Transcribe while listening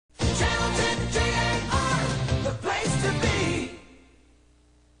WJAR, the place to be.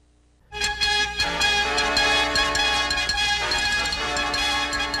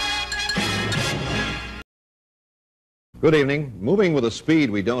 Good evening. Moving with a speed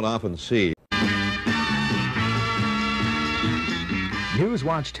we don't often see.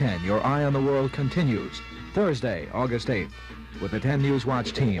 NewsWatch 10, your eye on the world, continues Thursday, August 8th, with the 10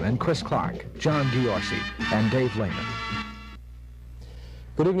 NewsWatch team and Chris Clark, John Giorgi, and Dave Lehman.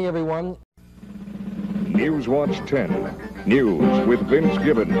 Good evening, everyone. NewsWatch 10. News with Vince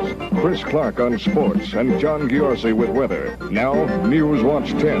Gibbons, Chris Clark on sports, and John Giorgi with weather. Now,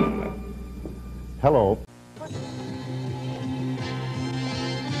 NewsWatch 10. Hello.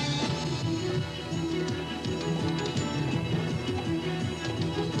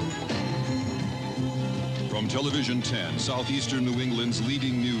 From Television 10, Southeastern New England's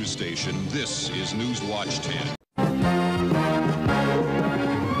leading news station, this is NewsWatch 10.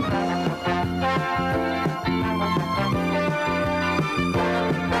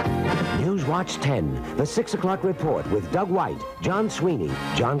 NewsWatch 10, the 6 o'clock report with Doug White, John Sweeney,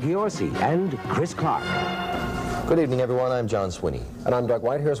 John Giorgi, and Chris Clark. Good evening, everyone. I'm John Sweeney. And I'm Doug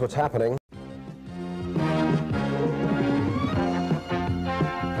White. Here's what's happening.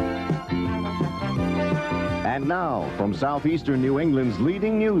 And now, from Southeastern New England's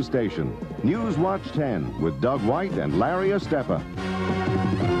leading news station, NewsWatch 10 with Doug White and Larry Estepa.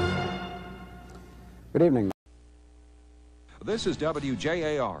 Good evening. This is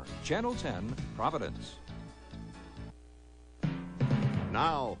WJAR, Channel 10, Providence.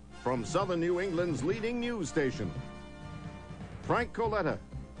 Now, from Southern New England's leading news station, Frank Coletta,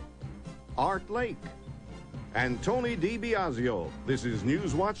 Art Lake, and Tony DiBiasio. This is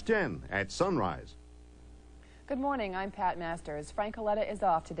NewsWatch 10 at sunrise. Good morning, I'm Pat Masters. Frank Coletta is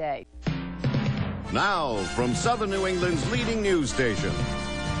off today. Now, from Southern New England's leading news station,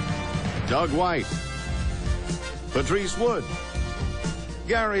 Doug White, Patrice Wood,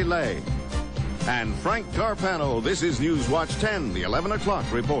 Gary Lay, and Frank Carpano. This is NewsWatch 10, the 11 o'clock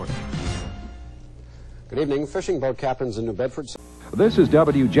report. Good evening. Fishing boat captains in New Bedford. This is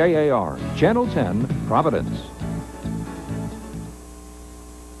WJAR, Channel 10, Providence.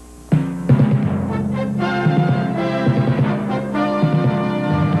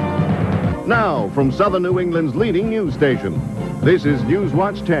 Now, from Southern New England's leading news station, this is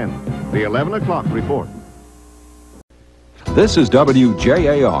NewsWatch 10, the 11 o'clock report. This is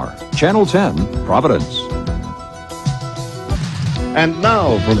WJAR, Channel 10, Providence. And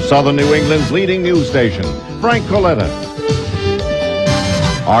now, from Southern New England's leading news station, Frank Coletta,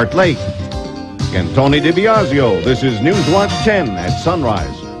 Art Lake, and Tony DiBiasio. This is NewsWatch 10 at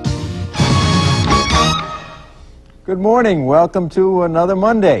sunrise. Good morning. Welcome to another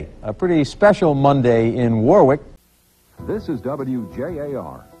Monday, a pretty special Monday in Warwick. This is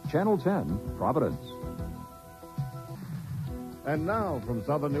WJAR, Channel 10, Providence. And now, from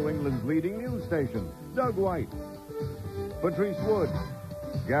Southern New England's leading news station, Doug White, Patrice Wood,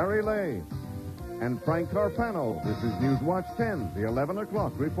 Gary Lay, and Frank Carpano. This is NewsWatch 10, the 11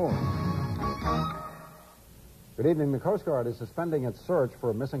 o'clock report. Good evening. The Coast Guard is suspending its search for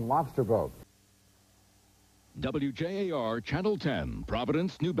a missing lobster boat. WJAR, Channel 10,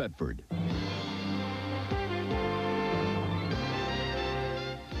 Providence, New Bedford.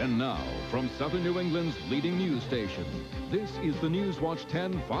 And now, from Southern New England's leading news station, this is the NewsWatch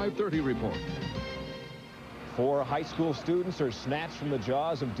 10 530 report. 4 high school students are snatched from the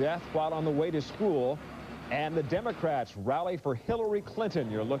jaws of death while on the way to school. And the Democrats rally for Hillary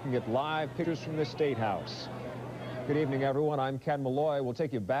Clinton. You're looking at live pictures from the State House. Good evening, everyone. I'm Ken Malloy. We'll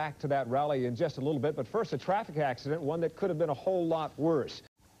take you back to that rally in just a little bit. But first, a traffic accident, one that could have been a whole lot worse.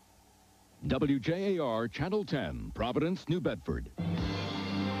 WJAR, Channel 10, Providence, New Bedford.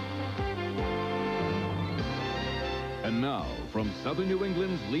 And now, from Southern New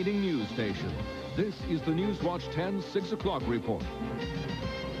England's leading news station, this is the NewsWatch 10 6 o'clock report.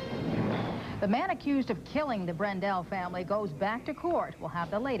 The man accused of killing the Brendel family goes back to court. We'll have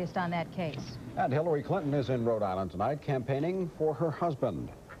the latest on that case. And Hillary Clinton is in Rhode Island tonight campaigning for her husband.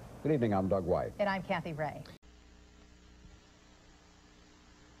 Good evening. I'm Doug White. And I'm Kathy Ray.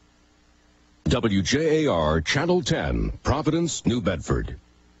 WJAR, Channel 10, Providence, New Bedford.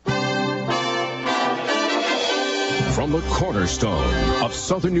 From the cornerstone of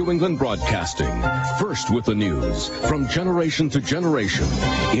Southern New England broadcasting, first with the news, from generation to generation,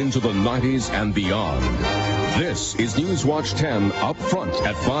 into the 90s and beyond. This is NewsWatch 10 up front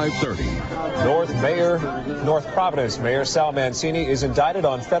at 5:30. North Providence Mayor Sal Mancini is indicted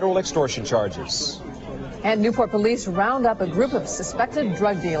on federal extortion charges. And Newport police round up a group of suspected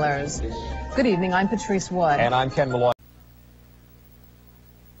drug dealers. Good evening, I'm Patrice Wood. And I'm Ken Malloy.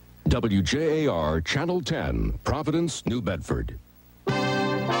 WJAR Channel 10, Providence, New Bedford.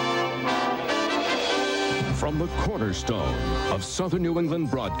 From the cornerstone of Southern New England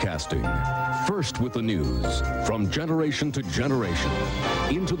broadcasting, first with the news, from generation to generation,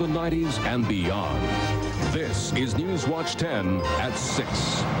 into the 90s and beyond. This is NewsWatch 10 at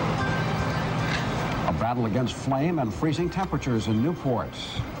 6. A battle against flame and freezing temperatures in Newport.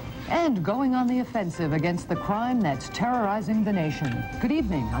 And going on the offensive against the crime that's terrorizing the nation. Good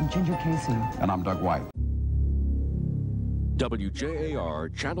evening, I'm Ginger Casey. And I'm Doug White.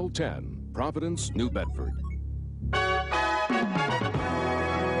 WJAR Channel 10, Providence, New Bedford.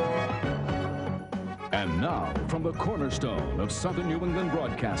 And now, from the cornerstone of Southern New England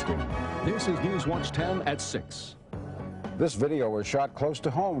broadcasting, this is NewsWatch 10 at 6. This video was shot close to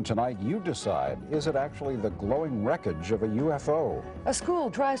home tonight. You decide, is it actually the glowing wreckage of a UFO? A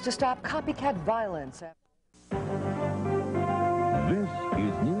school tries to stop copycat violence. This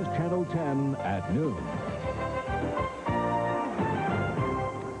is News Channel 10 at noon.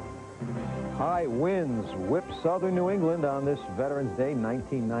 High winds whip southern New England on this Veterans Day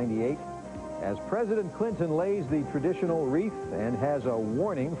 1998 as President Clinton lays the traditional wreath and has a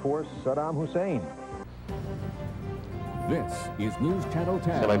warning for Saddam Hussein. This is News Channel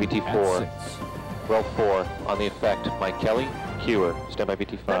 10 Standby BT4. at 6. Row 4 on the effect. Mike Kelly, Hewer. Standby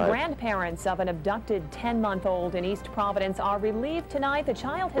BT5. The grandparents of an abducted 10-month-old in East Providence are relieved tonight the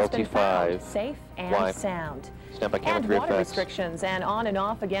child has been found safe and sound. Standby camera and 3 water effects. restrictions and on and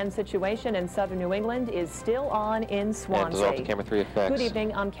off again situation in southern New England is still on in Swansea. And camera 3 effects. Good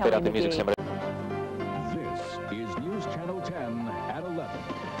evening, I'm Kelly out the music, McGee. This is News Channel 10 at 11.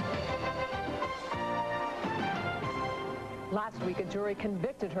 Last week, a jury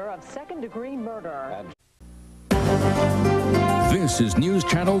convicted her of second-degree murder. This is News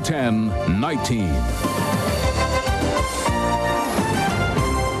Channel 10, Nightteam.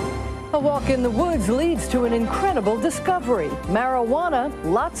 A walk in the woods leads to an incredible discovery. Marijuana,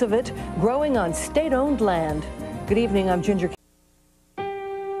 lots of it, growing on state-owned land. Good evening, I'm Ginger.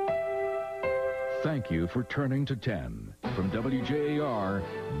 Thank you for turning to 10. From WJAR,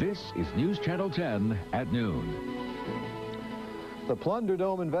 this is News Channel 10 at noon. The Plunder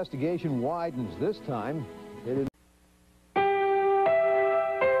Dome investigation widens this time.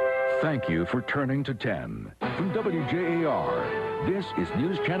 Thank you for turning to 10. From WJAR, this is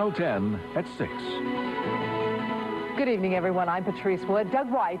News Channel 10 at 6. Good evening, everyone. I'm Patrice Wood. Doug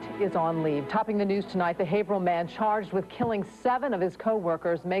White is on leave. Topping the news tonight, the Haverhill man charged with killing 7 of his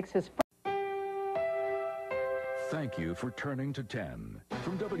co-workers makes his... Thank you for turning to 10.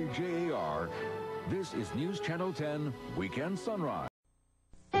 From WJAR, this is News Channel 10 Weekend Sunrise.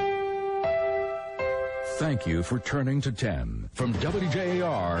 Thank you for turning to 10. From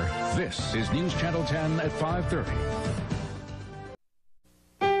WJAR, this is News Channel 10 at 5:30.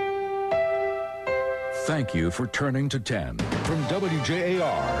 Thank you for turning to 10. From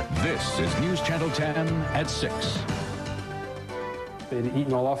WJAR, this is News Channel 10 at 6. They'd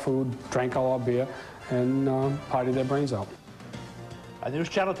eaten all our food, drank all our beer, and partied their brains out. A News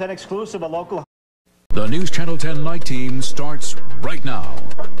Channel 10 exclusive, a local... The News Channel 10 Night Team starts right now.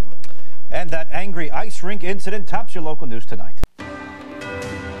 And that angry ice rink incident tops your local news tonight.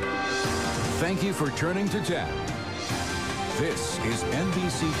 Thank you for turning to 10. This is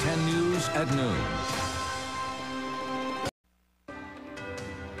NBC 10 News at noon.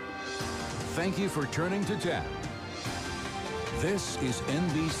 Thank you for turning to 10. This is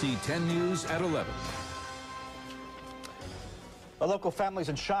NBC 10 News at 11. A local family's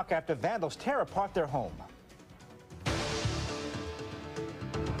in shock after vandals tear apart their home.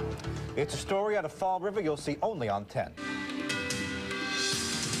 It's a story out of Fall River you'll see only on 10.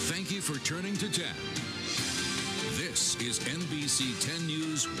 Thank you for turning to 10. This is NBC 10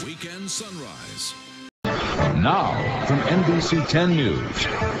 News Weekend Sunrise. Now, from NBC 10 News.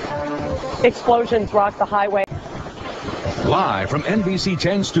 Explosions rock the highway. Live from NBC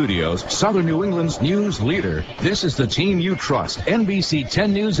 10 Studios, Southern New England's news leader, this is the team you trust, NBC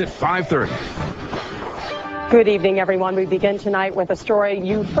 10 News at 5:30. Good evening, everyone. We begin tonight with a story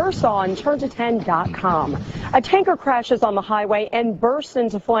you first saw on turnto10.com. A tanker crashes on the highway and bursts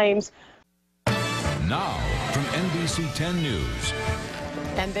into flames. Now, from NBC 10 News.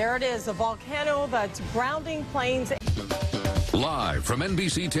 And there it is, a volcano that's grounding planes. Live from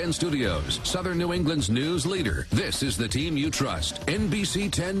NBC 10 Studios, Southern New England's news leader, this is the team you trust, NBC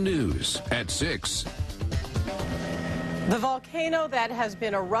 10 News at 6. The volcano that has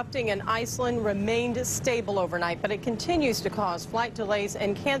been erupting in Iceland remained stable overnight, but it continues to cause flight delays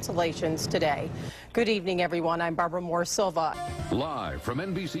and cancellations today. Good evening, everyone. I'm Barbara Moore-Silva. Live from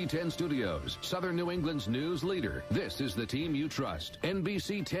NBC 10 Studios, Southern New England's news leader. This is the team you trust.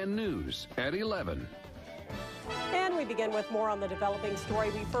 NBC 10 News at 11. And we begin with more on the developing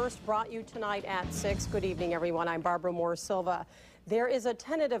story we first brought you tonight at 6. Good evening, everyone. I'm Barbara Moore-Silva. There is a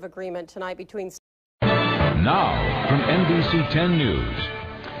tentative agreement tonight between... Now, from NBC 10 News.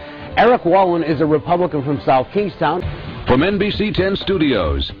 Eric Wallen is a Republican from South Kingstown. From NBC 10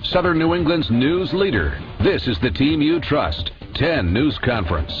 Studios, Southern New England's news leader. This is the team you trust. 10 News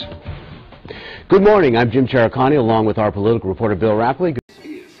Conference. Good morning. I'm Jim Chericani, along with our political reporter Bill Rapley. This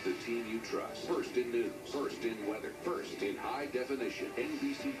is the team you trust. First in news, first in weather, first in high definition.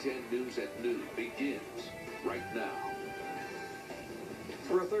 NBC 10 News at noon begins right now.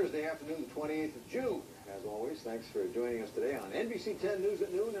 For a Thursday afternoon, the 28th of June. As always, thanks for joining us today on NBC 10 News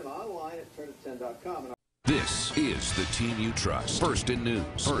at noon and online at turn10.com. This is the team you trust. First in news,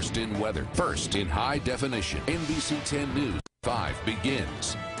 first in weather, first in high definition. NBC 10 News 5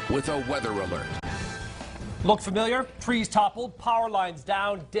 begins with a weather alert. Look familiar? Trees toppled, power lines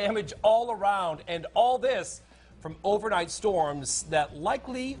down, damage all around, and all this from overnight storms that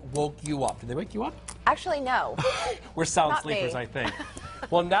likely woke you up. Did they wake you up? Actually, no. We're sound Not sleepers, me. I think.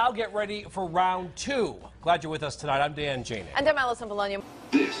 Well, now get ready for round 2. Glad you're with us tonight. I'm Dan Janik. And I'm Allison Bologna.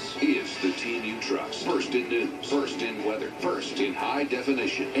 This is the team you trust. First in news, first in weather, first in high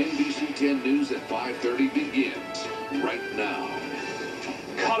definition. NBC 10 News at 5:30 begins right now.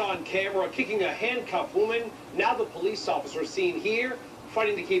 Caught on camera kicking a handcuffed woman. Now the police officer seen here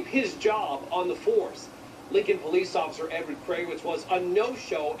fighting to keep his job on the force. Lincoln police officer Edward Kravitz was a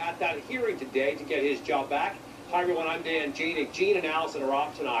no-show at that hearing today to get his job back. Hi everyone, I'm Dan Janik. Gene and Allison are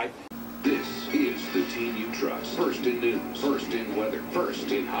off tonight. This is the team you trust. First in news, first in weather,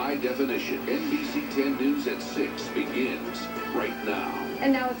 first in high definition. NBC 10 News at 6 begins right now.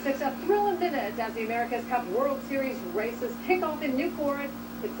 And now at 6, a thrilling minute as the America's Cup World Series races kick off in Newport.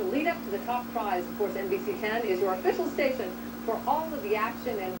 It's the lead up to the top prize. Of course, NBC 10 is your official station for all of the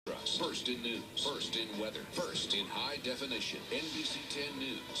action and... First in news, first in weather, first in high definition. NBC 10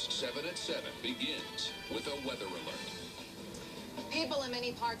 News, 7 at 7 begins with a weather alert. People in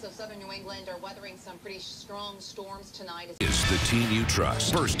many parts of southern New England are weathering some pretty strong storms tonight. Is the team you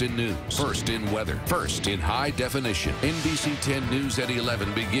trust. First in news, first in weather, first in high definition. NBC 10 News at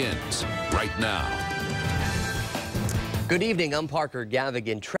 11 begins right now. Good evening, I'm Parker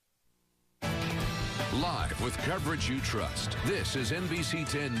Gavigan. Live with coverage you trust. This is NBC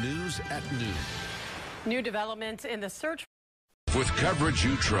 10 News at noon. New developments in the search. With coverage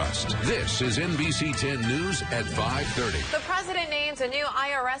you trust. This is NBC 10 News at 5:30. The president names a new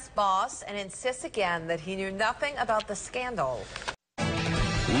IRS boss and insists again that he knew nothing about the scandal.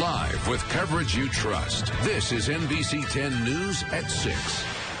 Live with coverage you trust. This is NBC 10 News at 6.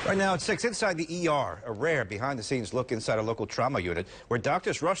 Right now at 6, inside the ER, a rare behind-the-scenes look inside a local trauma unit where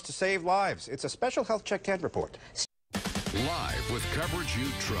doctors rush to save lives. It's a special Health Check 10 report. Live with coverage you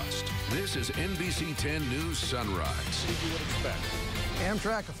trust. This is NBC 10 News Sunrise. You would expect.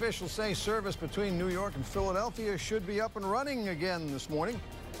 Amtrak officials say service between New York and Philadelphia should be up and running again this morning.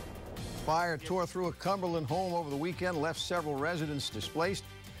 Fire tore through a Cumberland home over the weekend, left several residents displaced.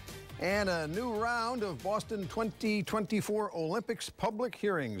 And a new round of Boston 2024 Olympics public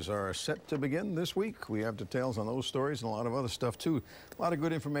hearings are set to begin this week. We have details on those stories and a lot of other stuff, too. A lot of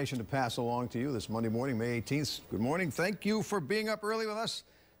good information to pass along to you this Monday morning, May 18th. Good morning. Thank you for being up early with us.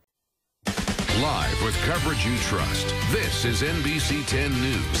 Live with coverage you trust. This is NBC 10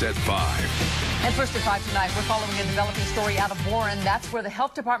 News at 5. And first at 5 tonight, we're following a developing story out of Warren. That's where the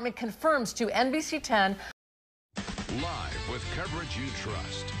health department confirms to NBC 10. Live with coverage you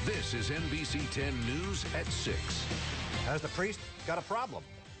trust. This is NBC 10 News at 6. Has the priest got a problem?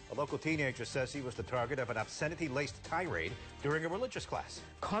 A local teenager says he was the target of an obscenity-laced tirade during a religious class.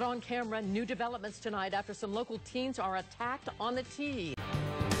 Caught on camera, new developments tonight after some local teens are attacked on the T.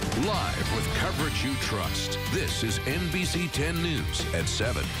 Live with coverage you trust. This is NBC 10 News at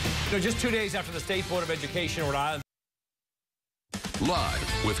 7. Just 2 days after the State Board of Education, Rhode Island.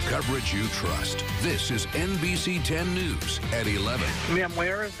 Live with coverage you trust. This is NBC 10 News at 11. Ma'am,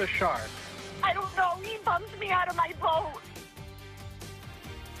 where is the shark? I don't know. He bumped me out of my boat.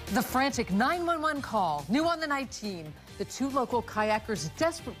 The frantic 911 call. New on the night team. The 2 local kayakers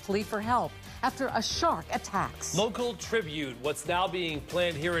desperate plea for help after a shark attacks. Local tribute, what's now being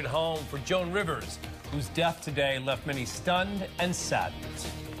planned here at home for Joan Rivers, whose death today left many stunned and saddened.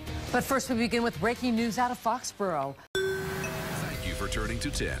 But first we begin with breaking news out of Foxborough. Thank you for turning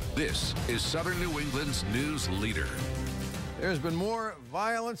to 10. This is Southern New England's news leader. There's been more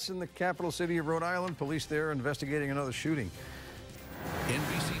violence in the capital city of Rhode Island. Police there investigating another shooting.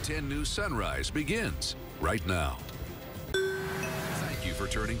 NBC 10 News Sunrise begins right now. Thank you for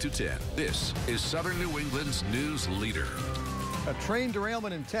turning to 10. This is Southern New England's news leader. A train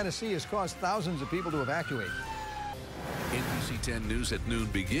derailment in Tennessee has caused thousands of people to evacuate. NBC 10 News at noon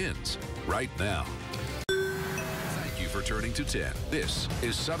begins right now. Thank you for turning to 10. This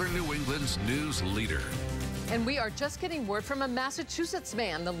is Southern New England's news leader. And we are just getting word from a Massachusetts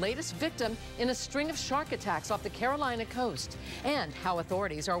man, the latest victim in a string of shark attacks off the Carolina coast, and how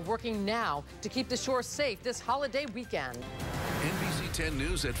authorities are working now to keep the shore safe this holiday weekend. NBC 10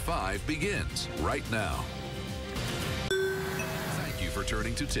 News at 5 begins right now. Thank you for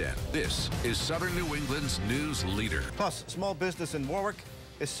turning to 10. This is Southern New England's news leader. Plus, small business in Warwick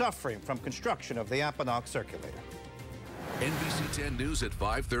is suffering from construction of the Apponaug Circulator. NBC 10 News at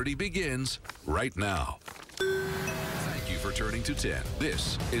 5:30 begins right now. Thank you for turning to 10.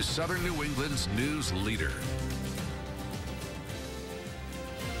 This is Southern New England's news leader.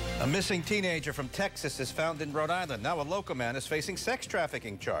 A missing teenager from Texas is found in Rhode Island. Now a local man is facing sex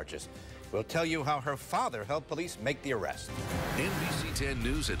trafficking charges. We'll tell you how her father helped police make the arrest. NBC 10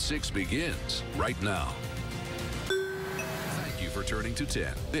 News at 6 begins right now. Thank you for turning to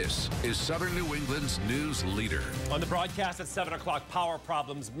 10. This is Southern New England's news leader. On the broadcast at 7 o'clock, power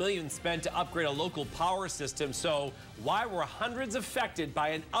problems. Millions spent to upgrade a local power system. So why were hundreds affected by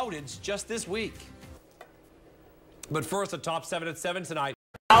an outage just this week? But first, the top 7 at 7 tonight.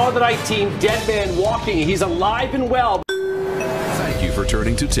 Now on the night team, dead man walking. He's alive and well. Thank you for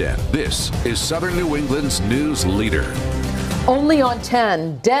turning to 10. This is Southern New England's news leader. Only on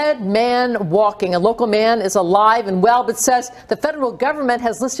 10, dead man walking. A local man is alive and well, but says the federal government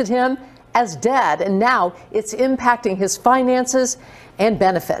has listed him as dead, and now it's impacting his finances and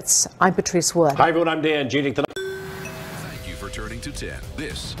benefits. I'm Patrice Wood. Hi, everyone. I'm Dan Jeting. Thank you for turning to 10.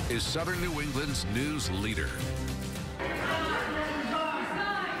 This is Southern New England's news leader.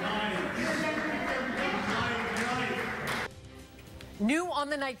 New on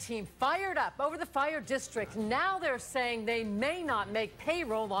the night team, fired up over the fire district. Now they're saying they may not make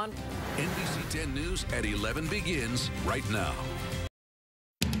payroll on. NBC 10 News at 11 begins right now.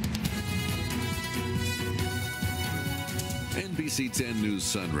 NBC 10 News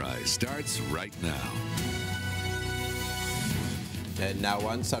Sunrise starts right now. And now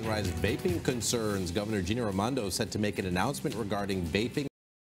on Sunrise, vaping concerns. Governor Gina Raimondo set to make an announcement regarding vaping.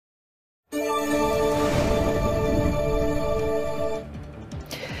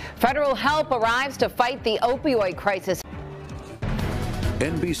 Federal help arrives to fight the opioid crisis.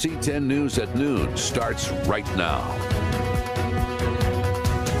 NBC 10 News at noon starts right now.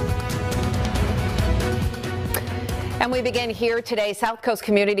 And we begin here today. South Coast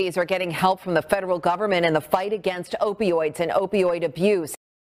communities are getting help from the federal government in the fight against opioids and opioid abuse.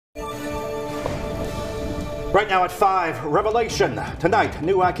 Right now at 5, revelation. Tonight,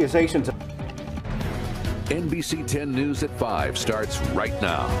 new accusations. NBC 10 News at 5 starts right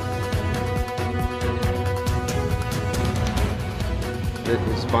now. It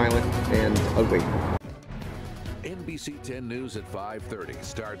is violent and ugly. NBC 10 News at 5:30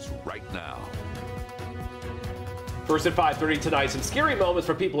 starts right now. First at 5:30 tonight, some scary moments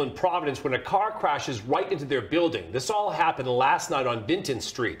for people in Providence when a car crashes right into their building. This all happened last night on Vinton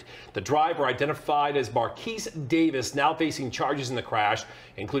Street. The driver, identified as Marquise Davis, now facing charges in the crash,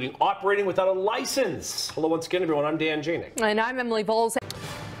 including operating without a license. Hello once again, everyone. I'm Dan Janik. And I'm Emily Bowles.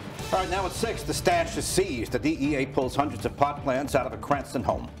 All right, now at 6, the stash is seized. The DEA pulls hundreds of pot plants out of a Cranston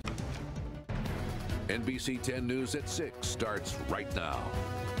home. NBC 10 News at 6 starts right now.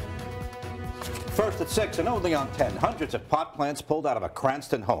 First at 6 and only on 10, hundreds of pot plants pulled out of a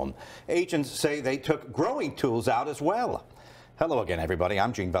Cranston home. Agents say they took growing tools out as well. Hello again, everybody.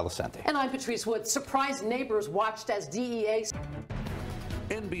 I'm Gene Belicenti. And I'm Patrice Wood. Surprised neighbors watched as DEA.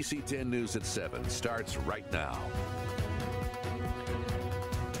 NBC 10 News at 7 starts right now.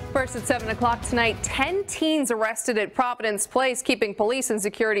 First at 7 o'clock tonight, 10 teens arrested at Providence Place, keeping police and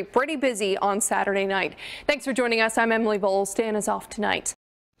security pretty busy on Saturday night. Thanks for joining us. I'm Emily Bowles. Dan is off tonight.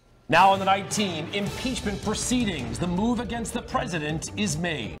 Now on the night team, impeachment proceedings. The move against the president is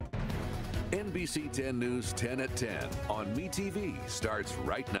made. NBC 10 News 10 at 10 on MeTV starts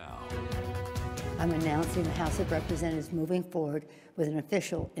right now. I'm announcing the House of Representatives moving forward with an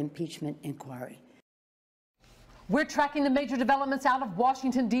official impeachment inquiry. We're tracking the major developments out of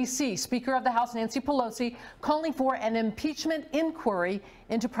Washington, D.C. Speaker of the House Nancy Pelosi calling for an impeachment inquiry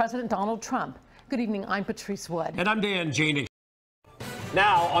into President Donald Trump. Good evening. I'm Patrice Wood. And I'm Dan Janik.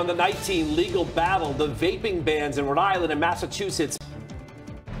 Now on the night team, legal battle, the vaping bans in Rhode Island and Massachusetts.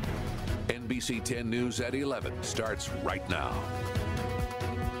 NBC 10 News at 11 starts right now.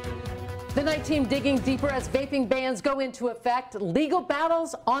 The night team digging deeper as vaping bans go into effect. Legal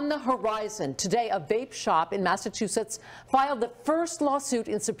battles on the horizon. Today, a vape shop in Massachusetts filed the first lawsuit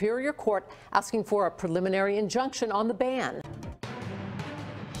in Superior Court asking for a preliminary injunction on the ban.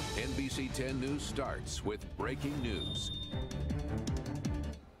 NBC 10 News starts with breaking news.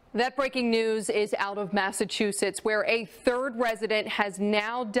 That breaking news is out of Massachusetts, where a third resident has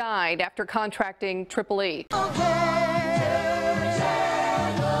now died after contracting triple E. Okay.